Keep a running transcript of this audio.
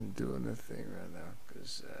doing the thing right now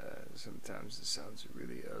because sometimes it sounds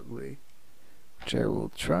really ugly, which I will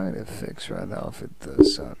try to fix right now if it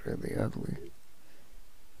does sound really ugly.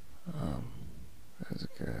 That's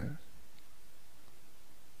good.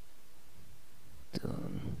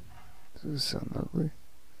 Does it sound ugly?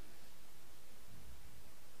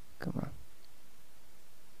 Come on.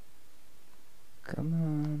 Come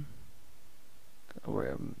on. Oh wait,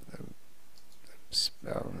 I'm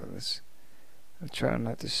trying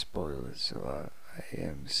not to spoil it, so I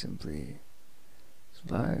am simply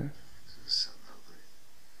live.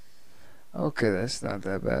 Okay, that's not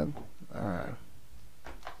that bad. Alright.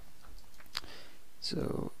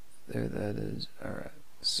 So, there that is. Alright.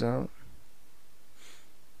 So,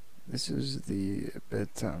 this is the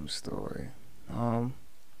bedtime story.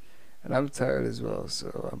 And I'm tired as well,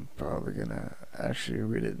 so I'm probably gonna actually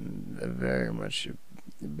read it in a very much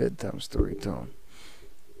bedtime story tone.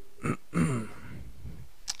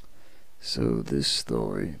 So this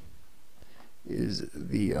story is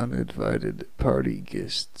the uninvited party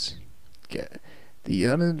guests. The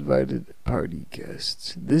uninvited party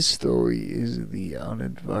guests. This story is the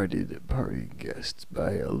uninvited party guests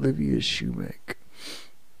by Olivia Shoemaker.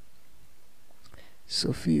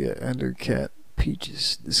 Sophia and her cat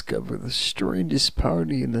Peaches discover the strangest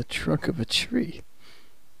party in the trunk of a tree.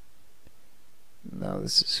 Now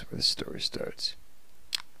this is where the story starts.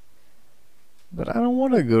 But I don't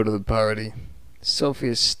want to go to the party.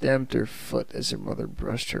 Sophia stamped her foot as her mother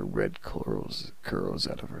brushed her red curls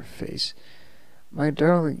out of her face. My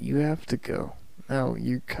darling, you have to go. Now,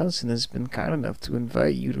 your cousin has been kind enough to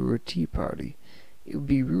invite you to her tea party. It would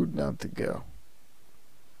be rude not to go.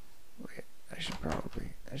 Wait, I should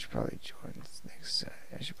probably join this next.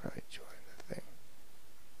 I should probably join the thing.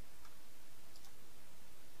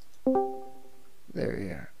 There we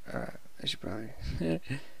are. Alright, I should probably.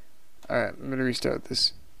 Alright, I'm gonna restart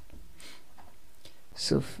this.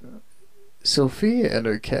 Sophia and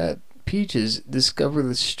her cat, Peaches, discover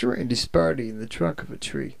the strangest party in the trunk of a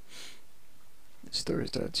tree. The story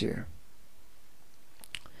starts here.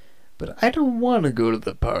 But I don't want to go to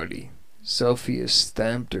the party. Sophia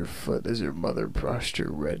stamped her foot as her mother brushed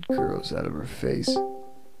her red curls out of her face.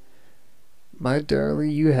 My darling,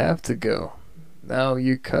 you have to go. Now,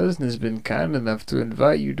 your cousin has been kind enough to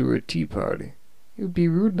invite you to her tea party. It would be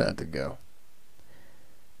rude not to go.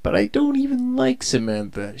 But I don't even like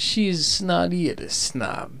Samantha. She is snotty and a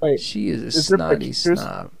snob. Wait, she is a snotty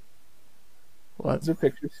snob. What? Is there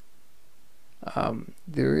pictures?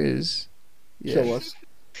 There is. Yeah. Show us.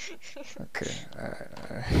 Okay,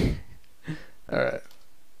 alright. Alright.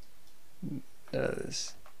 None of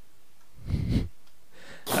this.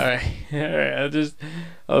 Alright,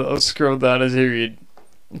 I'll scroll down as I read.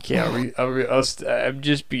 Okay, I'm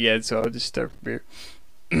just began, so I'll just start from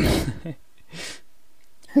here.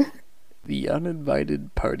 The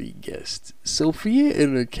uninvited party guests. Sophia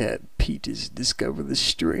and her cat Peaches discover the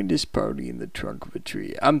strangest party in the trunk of a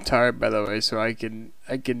tree. I'm tired, by the way, so I can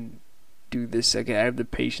do this. I have the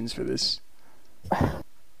patience for this.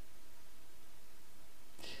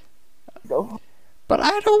 Go. But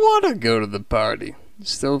I don't want to go to the party.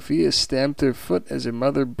 Sophia stamped her foot as her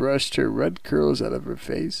mother brushed her red curls out of her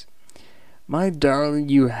face. My darling,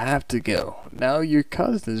 you have to go. Now your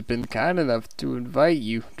cousin has been kind enough to invite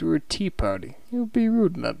you to her tea party. It would be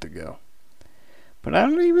rude not to go. But I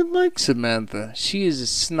don't even like Samantha. She is a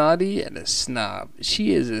snotty and a snob.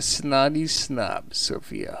 She is a snotty snob,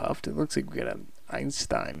 Sophia huffed. It looks like we got an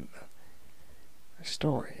Einstein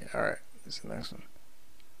story. Alright, this is the next one.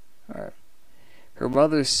 Alright. Her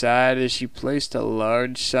mother sighed as she placed a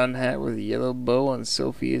large sun hat with a yellow bow on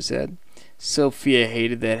Sophia's head. Sophia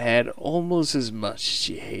hated that hat almost as much as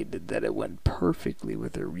she hated that it went perfectly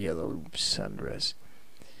with her yellow sundress.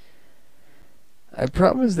 I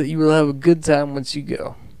promise that you will have a good time once you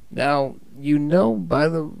go. Now, you know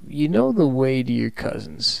the way to your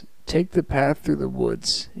cousin's. Take the path through the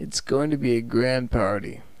woods. It's going to be a grand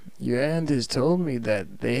party. Your aunt has told me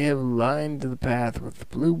that they have lined the path with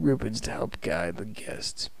blue ribbons to help guide the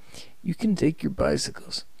guests. You can take your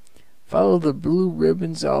bicycles. Follow the blue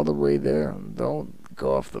ribbons all the way there. Don't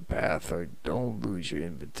go off the path or don't lose your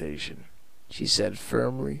invitation, she said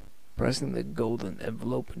firmly, pressing the golden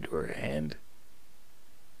envelope into her hand.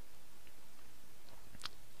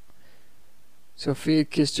 Sophia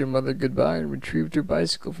kissed her mother goodbye and retrieved her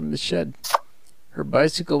bicycle from the shed. Her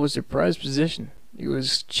bicycle was a prized possession. It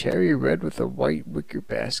was cherry red with a white wicker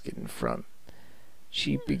basket in front.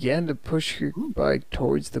 She began to push her bike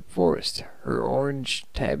towards the forest. Her orange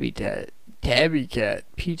tabby cat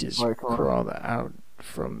Peaches crawled out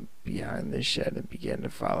from behind the shed and began to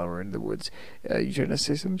follow her in the woods. You trying to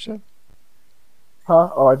say something, Shed? Huh?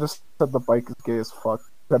 Oh, I just said the bike is gay as fuck.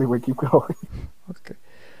 Anyway, keep going. Okay.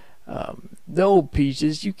 No,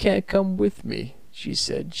 Peaches, you can't come with me, she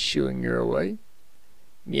said, shooing her away.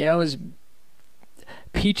 Meows.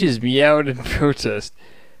 Peaches meowed in protest.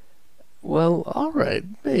 Well, alright,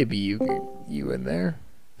 maybe you in there.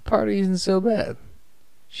 The party isn't so bad.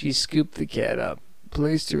 She scooped the cat up,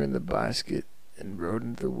 placed her in the basket, and rode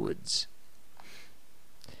into the woods.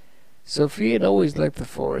 Sophia had always liked the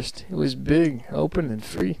forest. It was big, open, and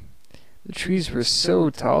free. The trees were so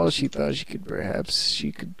tall she thought she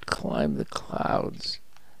could climb the clouds.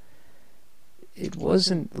 It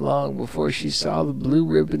wasn't long before she saw the blue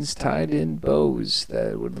ribbons tied in bows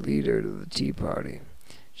that would lead her to the tea party.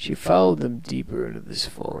 She followed them deeper into this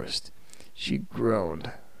forest. She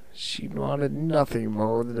groaned. She wanted nothing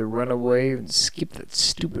more than to run away and skip that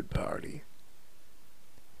stupid party.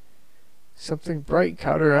 Something bright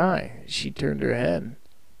caught her eye. She turned her head.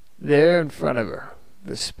 There in front of her,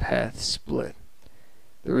 this path split.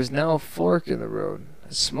 There was now a fork in the road.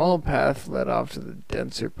 A small path led off to the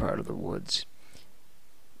denser part of the woods.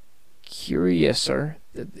 Curiouser.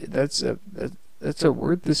 That's a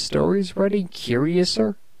word the story's writing?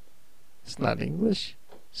 Curiouser? It's not English.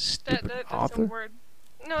 Stupid That's author. a word.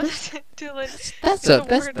 No, Dylan. That's a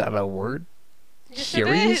word. not a word. Yes, it is.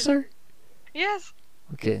 Curiouser? Yes.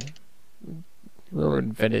 Okay. Whoever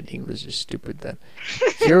invented English is stupid then.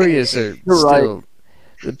 Curiouser. You're Still, right.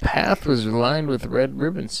 the path was lined with red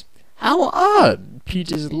ribbons. How odd!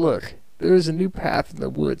 Peaches, look. There is a new path in the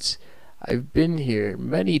woods. I've been here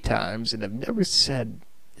many times and have never seen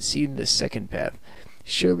the second path.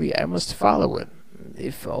 Surely I must follow it,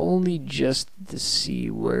 if only just to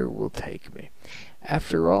see where it will take me.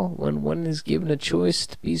 After all, when one is given a choice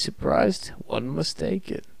to be surprised, one must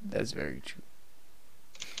take it. That's very true.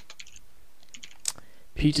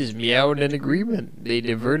 Peaches meowed in agreement. They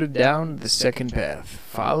diverted down the second path,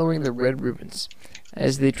 following the red ribbons.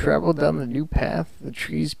 As they traveled down the new path, the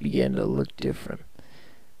trees began to look different.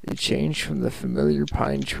 They changed from the familiar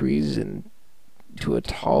pine trees to a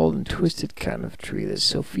tall and twisted kind of tree that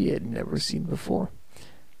Sophia had never seen before.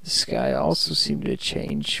 The sky also seemed to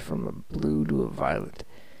change from a blue to a violet.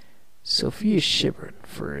 Sophia shivered,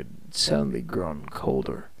 for it had suddenly grown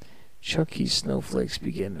colder. Chunky snowflakes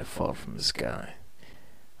began to fall from the sky.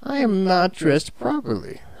 I am not dressed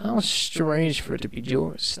properly. How strange for it to be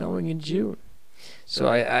snowing in June. So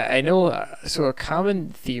I know, so a common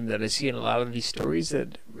theme that I see in a lot of these stories,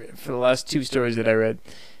 that for the last two stories that I read,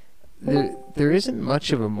 there isn't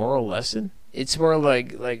much of a moral lesson. It's more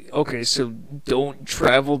like okay, so don't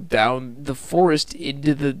travel down the forest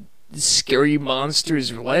into the scary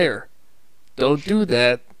monster's lair. Don't do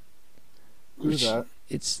that. Do that.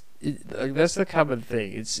 Like, that's the common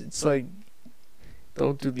thing. It's like,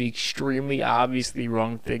 don't do the extremely obviously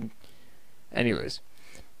wrong thing. Anyways.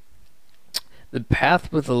 The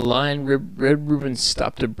path with the red ribbon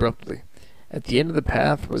stopped abruptly. At the end of the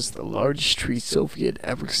path was the largest tree Sophie had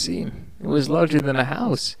ever seen. It was larger than a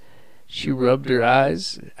house. She rubbed her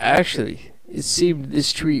eyes. Actually, it seemed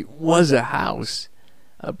this tree was a house.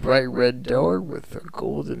 A bright red door with a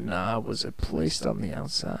golden knob was placed on the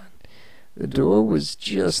outside. The door was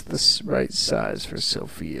just the right size for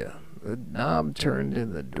Sophia. The knob turned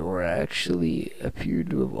and the door actually appeared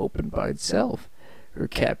to have opened by itself. Her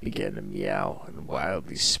cat began to meow and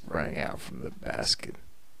wildly sprang out from the basket.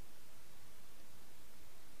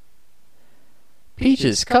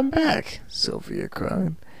 Peaches, come back! Sophia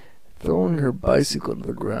cried, throwing her bicycle to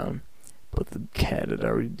the ground, but the cat had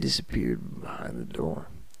already disappeared behind the door.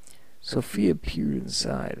 Sophia peered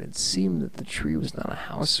inside. It seemed that the tree was not a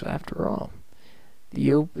house after all.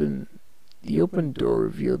 The open door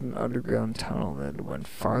revealed an underground tunnel that went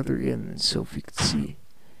farther in than Sophie could see.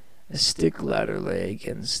 A stick ladder lay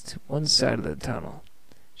against one side of the tunnel.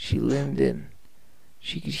 She leaned in.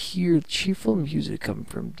 She could hear cheerful music coming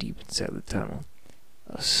from deep inside the tunnel.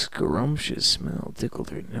 A scrumptious smell tickled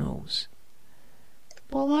her nose.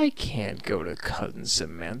 Well, I can't go to Cousin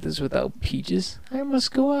Samantha's without Peaches. I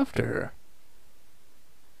must go after her.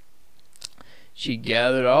 She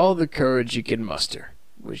gathered all the courage she could muster,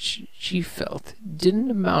 which she felt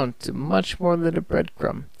didn't amount to much more than a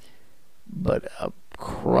breadcrumb. But a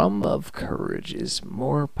crumb of courage is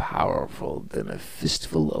more powerful than a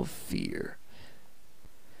fistful of fear.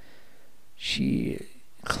 She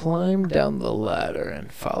climbed down the ladder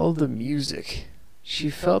and followed the music. She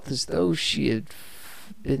felt as though she had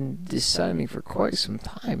been deciding for quite some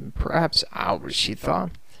time, perhaps hours, she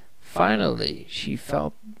thought. Finally, she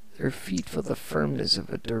felt her feet feel the firmness of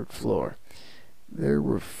a dirt floor. There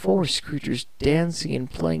were forest creatures dancing and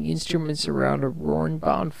playing instruments around a roaring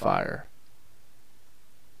bonfire.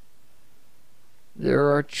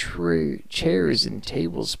 There are chairs and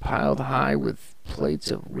tables piled high with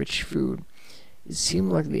plates of rich food. It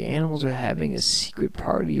seemed like the animals were having a secret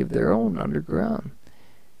party of their own underground.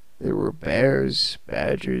 There were bears,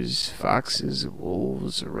 badgers, foxes,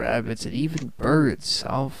 wolves, rabbits, and even birds,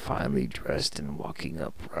 all finely dressed and walking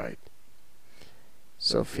upright.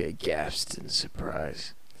 Sophia gasped in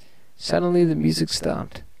surprise. Suddenly the music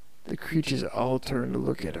stopped. The creatures all turned to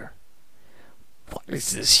look at her. "What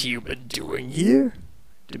is this human doing here?"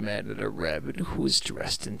 demanded a rabbit who was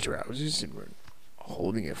dressed in trousers and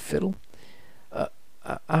holding a fiddle.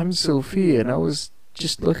 I'm Sophia, and I was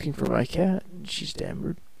just looking for my cat," she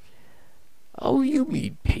stammered. "Oh, you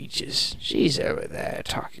mean Peaches. She's over there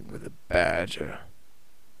talking with a badger,"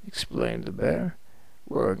 explained the bear,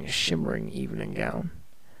 wearing a shimmering evening gown.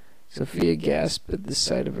 Sophia gasped at the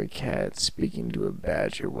sight of her cat speaking to a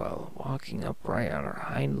badger while walking upright on her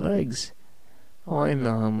hind legs. "Oh, I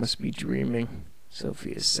know, I must be dreaming,"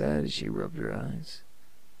 Sophia said as she rubbed her eyes.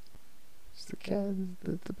 It's the cat,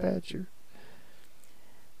 the badger.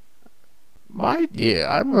 "My dear,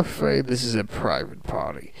 I'm afraid this is a private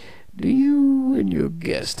party. Do you and your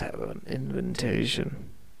guest have an invitation?"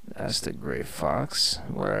 asked a gray fox,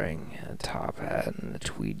 wearing a top hat and a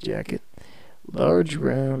tweed jacket. Large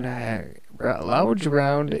round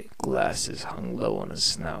glasses hung low on his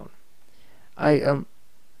snout.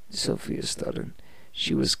 Sophia stuttered.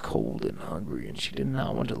 She was cold and hungry, and she did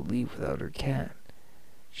not want to leave without her cat.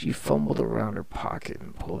 She fumbled around her pocket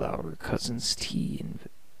and pulled out her cousin's tea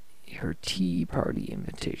party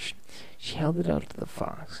invitation. She held it out to the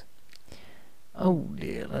fox. "Oh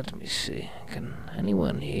dear, let me see. Can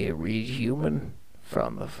anyone here read human?"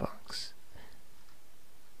 frowned the fox.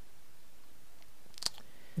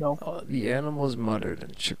 No. The animals muttered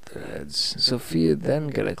and shook their heads. Sophia then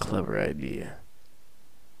got a clever idea.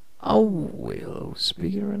 "Oh, wait, hello,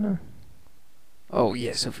 speaking right now?" "Oh,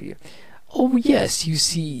 yes, Sophia. Oh, yes, you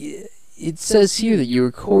see, it says here that you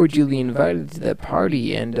were cordially invited to that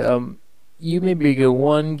party, and, you may bring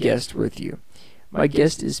one guest with you. My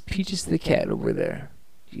guest is Peaches the cat over there,"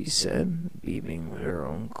 she said, beaming with her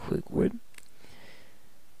own quick wit.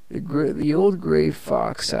 The old gray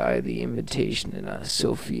fox eyed the invitation and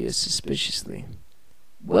Sophia suspiciously.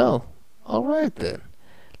 "Well, all right then.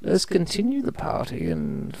 Let's continue the party,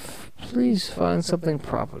 and please find something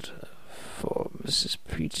proper for Mrs.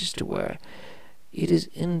 Peaches to wear. It is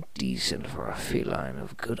indecent for a feline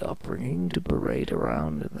of good upbringing to parade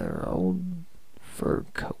around in their old fur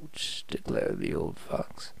coats," declared the old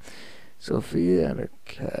fox. Sophia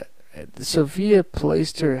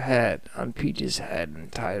placed her hat on Peach's head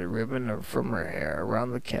and tied a ribbon from her hair around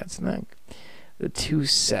the cat's neck. The two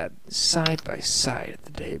sat side by side at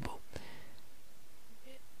the table.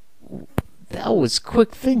 "That was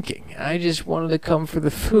quick thinking. I just wanted to come for the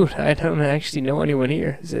food. I don't actually know anyone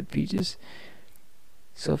here," said Peaches.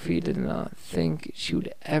 Sophia did not think she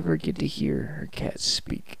would ever get to hear her cat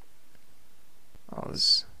speak. Oh,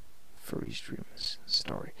 this furry stream's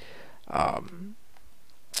story.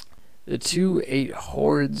 The two ate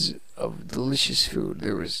hordes of delicious food.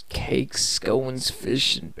 There was cakes, scones,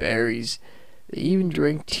 fish, and berries. They even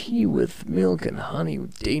drank tea with milk and honey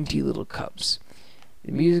with dainty little cups.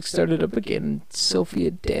 The music started up again, and Sophia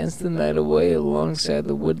danced the night away alongside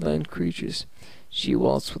the woodland creatures. She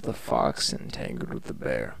waltzed with the fox and tangled with the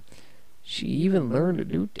bear. She even learned a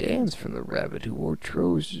new dance from the rabbit who wore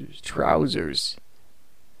trousers.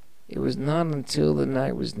 It was not until the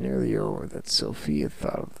night was nearly over that Sophia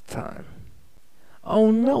thought of the time. "Oh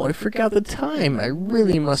no, I forgot the time. I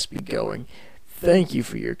really must be going. Thank you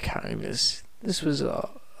for your kindness. This was the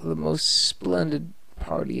most splendid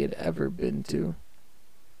party I'd ever been to."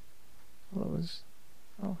 Let's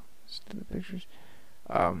do the pictures.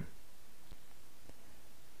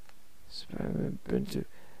 Been to.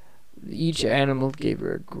 Each animal gave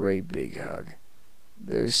her a great big hug.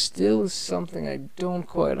 "There still is something I don't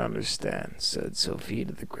quite understand," said Sophia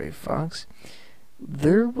to the gray fox.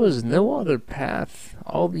 "There was no other path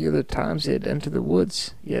all the other times they had entered the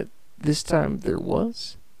woods, yet this time there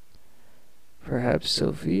was." "Perhaps,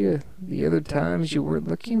 Sophia, the other times you weren't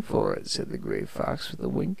looking for it," said the gray fox with a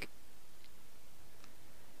wink.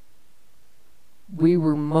 We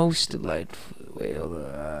were most delighted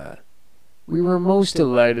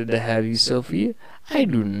to have you, Sophia.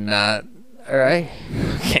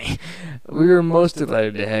 Okay. We were most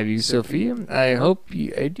delighted to have you, Sophia.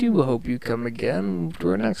 I do hope you come again to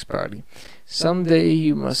our next party. Someday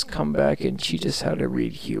you must come back and teach us how to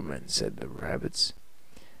read human," said the rabbits.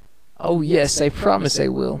 "Oh yes, I promise I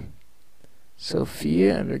will."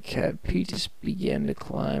 Sophia and her cat Peaches began to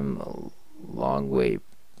climb a long way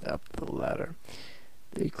up the ladder.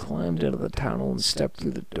 They climbed out of the tunnel and stepped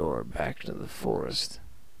through the door back into the forest.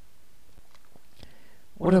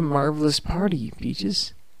 What a marvelous party,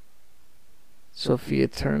 Peaches. Sophia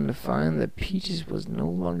turned to find that Peaches was no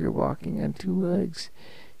longer walking on two legs.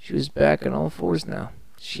 She was back on all fours now.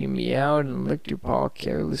 She meowed and licked her paw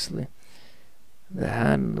carelessly. The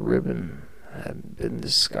hat and the ribbon had been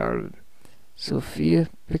discarded. Sophia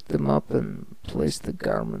picked them up and placed the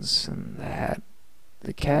garments and the hat,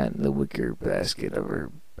 the cat in the wicker basket of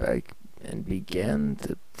her bike and began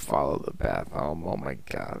to follow the path. Oh my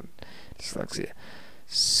god. Dyslexia.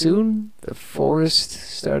 Soon the forest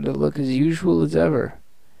started to look as usual as ever,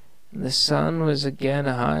 and the sun was again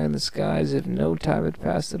high in the sky as if no time had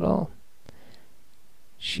passed at all.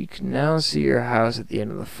 She could now see her house at the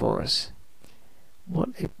end of the forest. What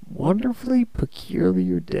a wonderfully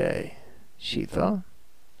peculiar day, she thought.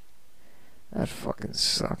 That fucking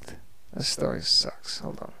sucked. That story sucks.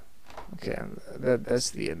 Hold on. Okay, that's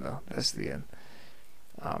the end though. That's the end.